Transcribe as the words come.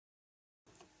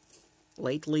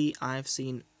lately I've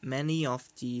seen many of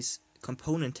these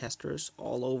component testers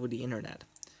all over the internet.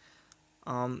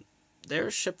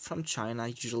 They're shipped from China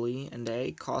usually, and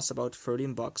they cost about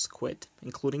 $13 quid,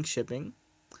 including shipping.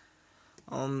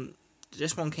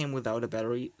 This one came without a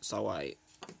battery, so I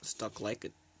stuck like a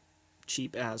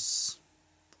cheap ass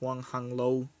Huang Hang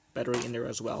Low battery in there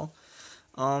as well.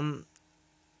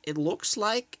 It looks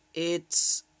like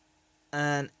it's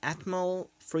an Atmel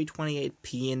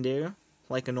 328P in there,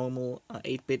 like a normal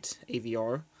 8-bit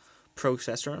AVR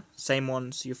processor, same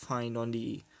ones you find on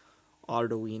the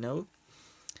Arduino.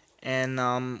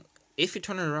 And if you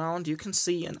turn it around, you can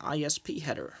see an ISP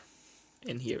header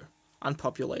in here,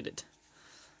 unpopulated.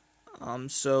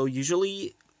 So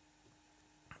usually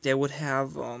they would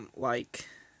have like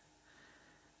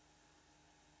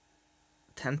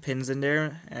 10 pins in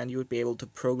there, and you would be able to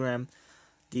program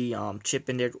the chip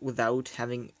in there without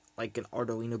having like an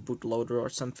Arduino bootloader or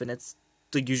something. It's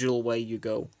the usual way you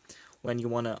go when you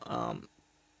want to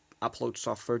upload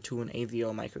software to an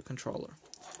AVO microcontroller.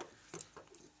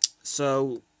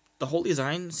 So the whole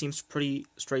design seems pretty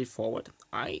straightforward.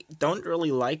 I don't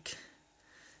really like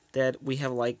that we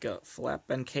have like a flap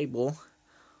and cable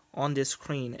on this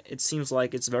screen. It seems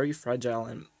like it's very fragile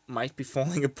and might be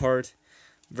falling apart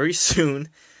very soon,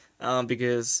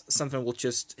 because something will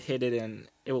just hit it and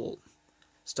it will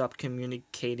stop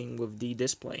communicating with the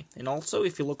display. And also,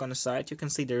 if you look on the side, you can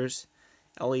see there's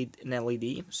an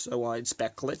LED, so it's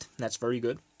backlit. That's very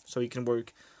good, so you can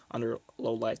work under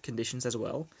low light conditions as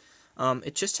well.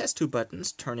 It just has two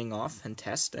buttons, turning off and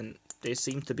test, and they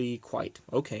seem to be quite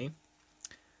okay.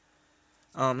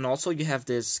 And also you have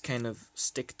this kind of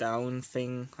stick down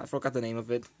thing, I forgot the name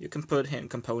of it. You can put in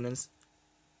components,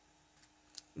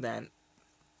 then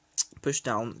push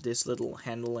down this little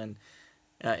handle, and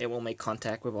it will make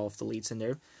contact with all of the leads in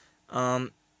there.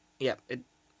 Yeah, it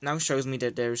now shows me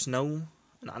that there's no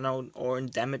unknown or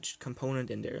damaged component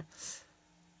in there.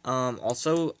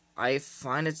 Also, I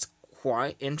find it's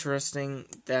quite interesting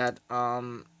that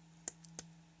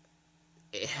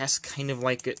it has kind of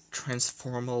like a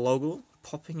transformer logo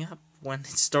popping up when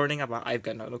it's starting up. I've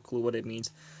got no clue what it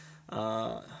means.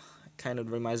 Kind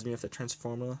of reminds me of the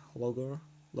transformer logo.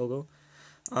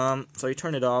 So you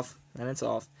turn it off, and it's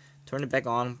off. Turn it back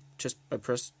on just by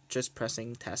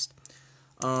pressing test.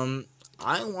 I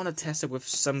want to test it with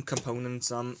some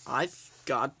components. I've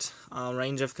got a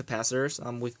range of capacitors.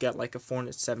 We've got like a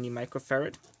 470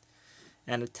 microfarad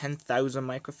and a 10,000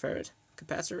 microfarad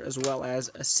capacitor, as well as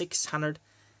a 6.8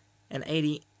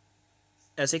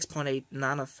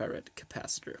 nanofarad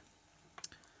capacitor.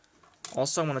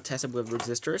 Also, I want to test it with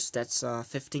resistors. That's a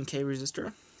 15K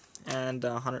resistor and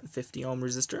a 150 ohm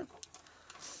resistor.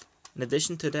 In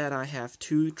addition to that, I have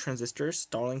two transistors,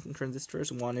 Starlink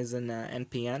transistors. One is an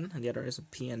NPN and the other is a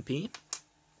PNP.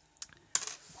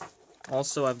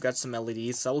 Also, I've got some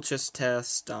LEDs. So I'll just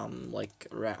test like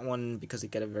a red one because they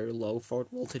get a very low forward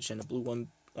voltage, and a blue one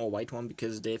or white one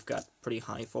because they've got pretty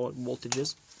high forward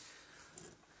voltages.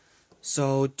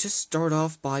 So just start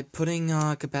off by putting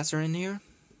a capacitor in here.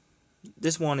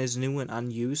 This one is new and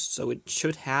unused, so it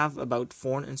should have about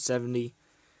 470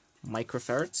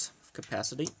 microfarads of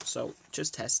capacity. So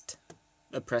just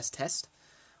press test.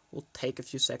 Will take a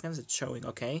few seconds. It's showing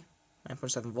okay.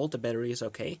 9.7 volt. The battery is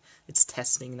okay. It's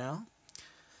testing now.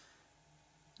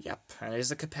 Yep, and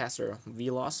there's a capacitor.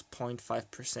 V-loss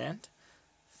 0.5%,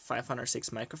 506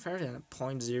 microfarad, and a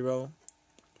 0.05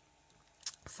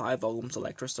 ohms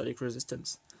electrostatic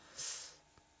resistance.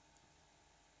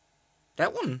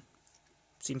 That one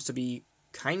seems to be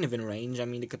kind of in range. I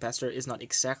mean, the capacitor is not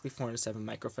exactly 407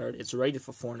 microfarad. It's rated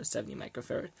for 470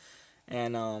 microfarad,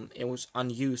 and it was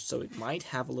unused, so it might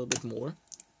have a little bit more.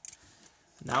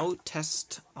 Now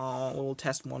we'll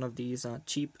test one of these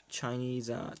cheap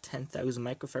Chinese 10,000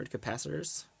 microfarad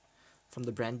capacitors from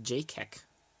the brand JKEC.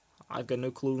 I've got no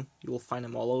clue. You will find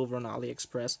them all over on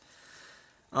AliExpress.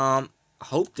 I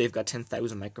hope they've got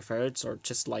 10,000 microfarads, or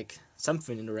just like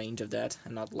something in the range of that,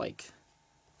 and not like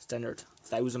standard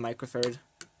 1,000 microfarad,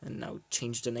 and now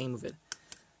change the name of it,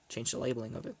 change the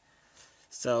labeling of it.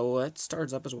 So it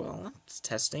starts up as well. It's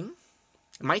testing.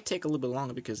 It might take a little bit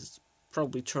longer because it's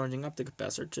probably charging up the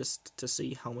capacitor just to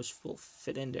see how much will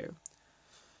fit in there.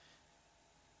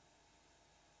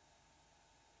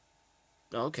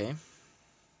 Okay.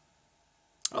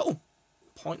 Oh,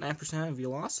 0.9%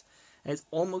 V-loss. And it's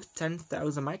almost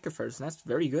 10,000 microfarads, and that's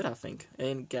very good, I think.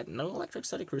 And get no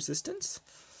electrostatic resistance.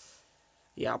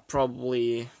 Yeah,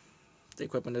 probably the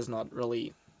equipment is not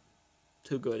really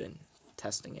too good in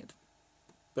testing it.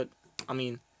 But, I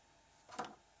mean,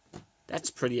 that's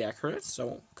pretty accurate,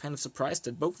 so kind of surprised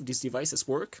that both of these devices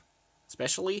work.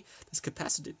 especially this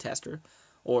capacitor tester,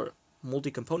 or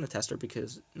multi-component tester,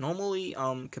 because normally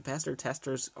capacitor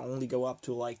testers only go up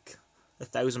to like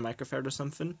 1,000 microfarad or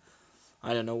something.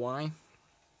 I don't know why,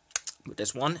 but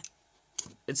this one,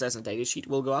 it says in the data sheet,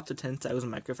 will go up to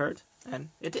 10,000 microfarad, and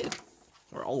it did,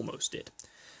 or almost did.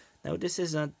 Now this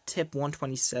is a tip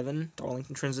 127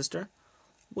 Darlington transistor.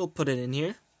 We'll put it in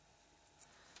here,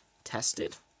 test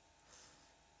it,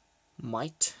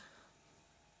 might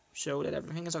show that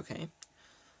everything is okay.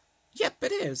 Yep,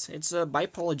 it is. It's a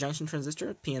bipolar junction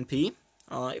transistor, PNP.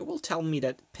 It will tell me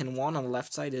that pin 1 on the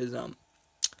left side is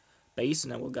base,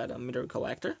 and then we've got a emitter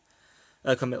collector.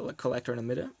 Collector and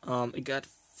emitter. It got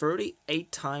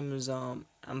 38 times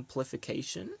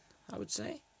amplification, I would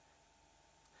say.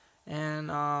 And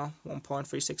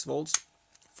 1.36 volts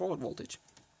forward voltage.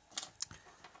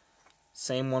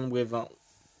 Same one with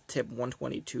tip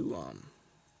 122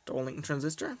 Darlington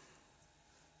transistor.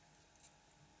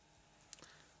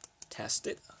 Test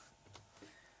it.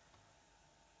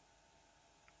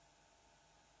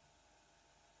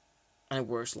 And it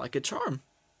works like a charm.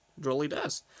 It really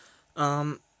does.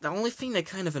 The only thing that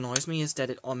kind of annoys me is that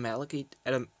it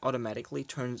automatically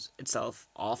turns itself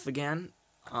off again.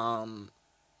 I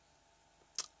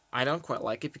don't quite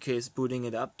like it because booting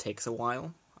it up takes a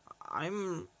while. I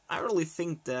really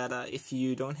think that if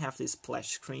you don't have this splash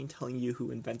screen telling you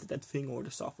who invented that thing or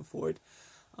the software for it,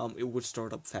 it would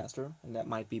start up faster, and that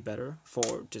might be better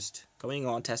for just going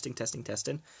on,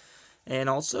 testing. And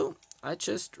also, I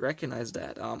just recognized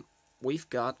that we've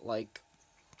got like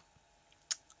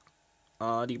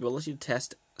the ability to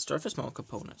test surface mount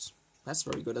components. That's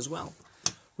very good as well.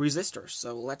 Resistors.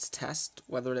 So let's test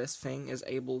whether this thing is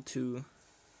able to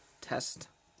test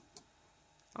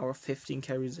our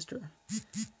 15K resistor.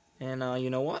 And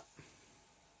you know what?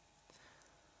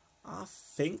 I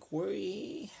think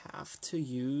we have to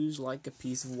use like a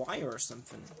piece of wire or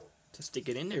something to stick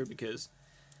it in there, because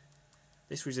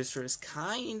this resistor is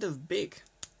kind of big.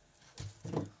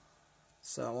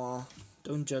 So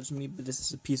don't judge me, but this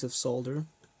is a piece of solder.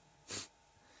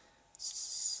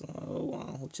 So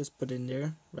I'll just put it in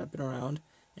there, wrap it around,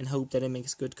 and hope that it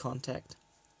makes good contact.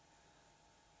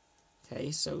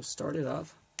 Okay, so start it up.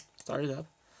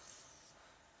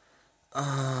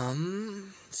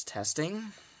 It's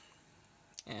testing,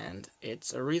 and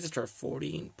it's a resistor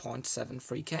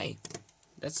 14.73K.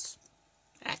 That's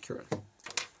accurate.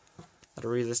 Got a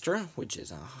resistor, which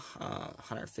is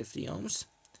 150 ohms.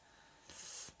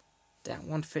 That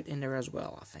won't fit in there as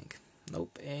well, I think.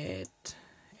 Nope, it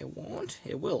won't.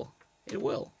 It will.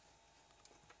 Will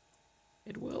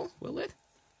it?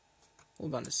 We're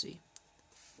gonna see.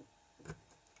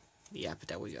 Yep,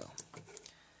 there we go.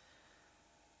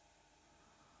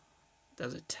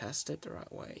 Does it test it the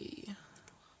right way?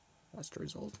 What's the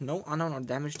result? No,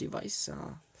 damaged device.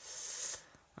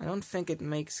 I don't think it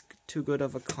makes too good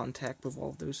of a contact with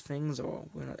all those things, or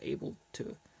we're not able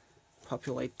to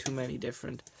populate too many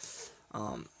different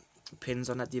pins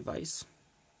on that device.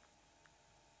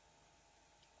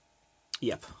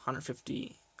 Yep,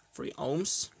 153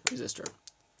 ohms resistor.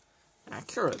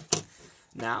 Accurate.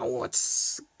 Now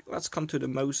let's come to the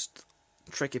most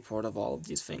tricky part of all of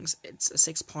these things. It's a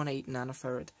 6.8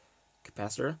 nanofarad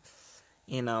capacitor,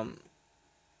 and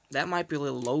that might be a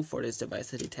little low for this device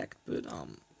to detect, but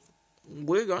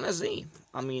we're gonna see.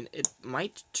 I mean, it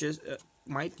might just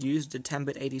might use the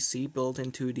 10-bit ADC built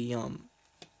into the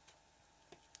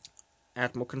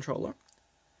Atmo controller.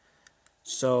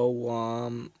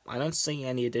 So I don't see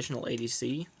any additional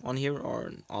ADC on here or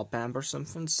an op-amp or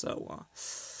something. So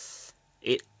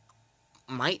it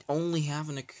might only have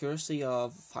an accuracy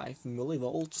of 5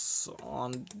 millivolts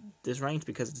on this range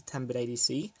because it's a 10-bit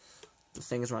ADC. The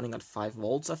thing is running at 5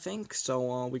 volts, I think.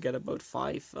 So we get about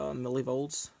 5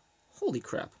 millivolts. Holy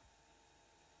crap!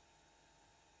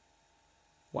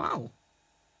 Wow,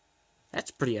 that's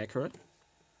pretty accurate.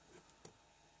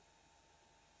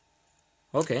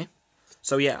 Okay,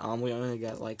 so yeah, we only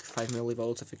get like 5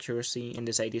 millivolts of accuracy in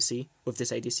this ADC with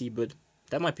this ADC, but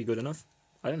that might be good enough.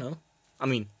 I don't know. I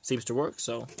mean, seems to work,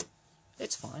 so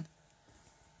it's fine.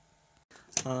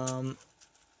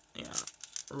 Yeah,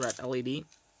 red LED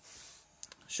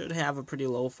should have a pretty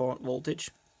low voltage.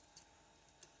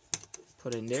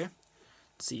 Put it in there.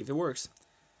 See if it works.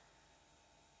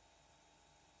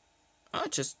 Oh,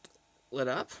 it just lit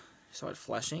up. Started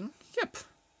flashing. Yep.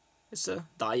 It's a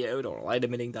diode or light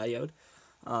emitting diode.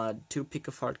 2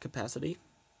 picofarad capacity.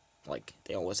 Like,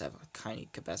 they always have a tiny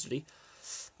capacity.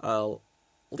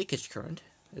 Leakage current,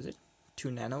 is it? 2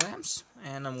 nanoamps.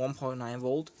 And a 1.9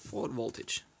 volt forward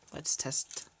voltage. Let's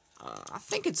test. I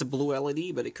think it's a blue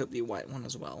LED, but it could be a white one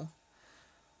as well.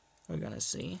 We're gonna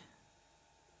see.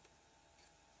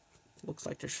 Looks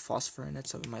like there's phosphor in it,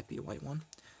 so it might be a white one.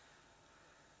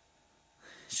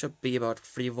 Should be about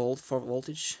 3 volt for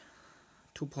voltage.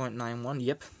 2.91,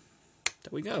 yep.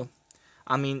 There we go.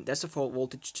 I mean, that's the fault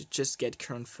voltage to just get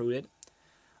current through it.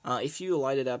 If you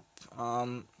light it up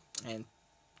and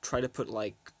try to put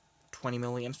like 20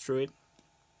 milliamps through it,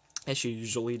 as you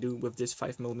usually do with this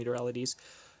 5mm LEDs,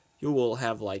 you will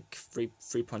have like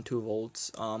 3.2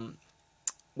 volts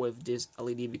with this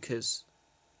LED, because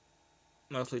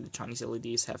mostly the Chinese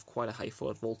LEDs have quite a high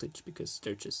fault voltage because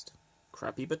they're just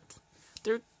crappy, but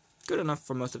they're good enough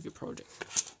for most of your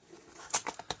project.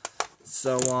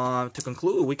 So to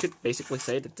conclude, we could basically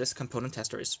say that this component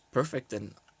tester is perfect,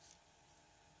 and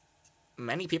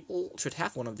many people should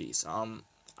have one of these.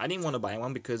 I didn't want to buy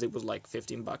one because it was like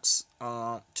 15 bucks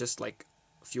just like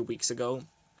a few weeks ago,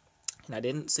 and I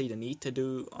didn't see the need to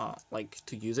do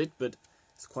to use it, but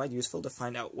it's quite useful to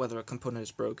find out whether a component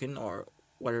is broken or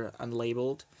whether an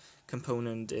unlabeled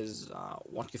component is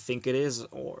what you think it is.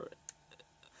 Or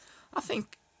I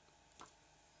think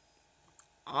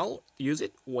I'll use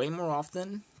it way more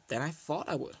often than I thought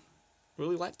I would.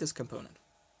 Really like this component.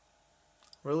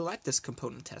 Really like this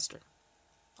component tester.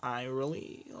 I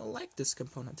really like this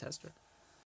component tester.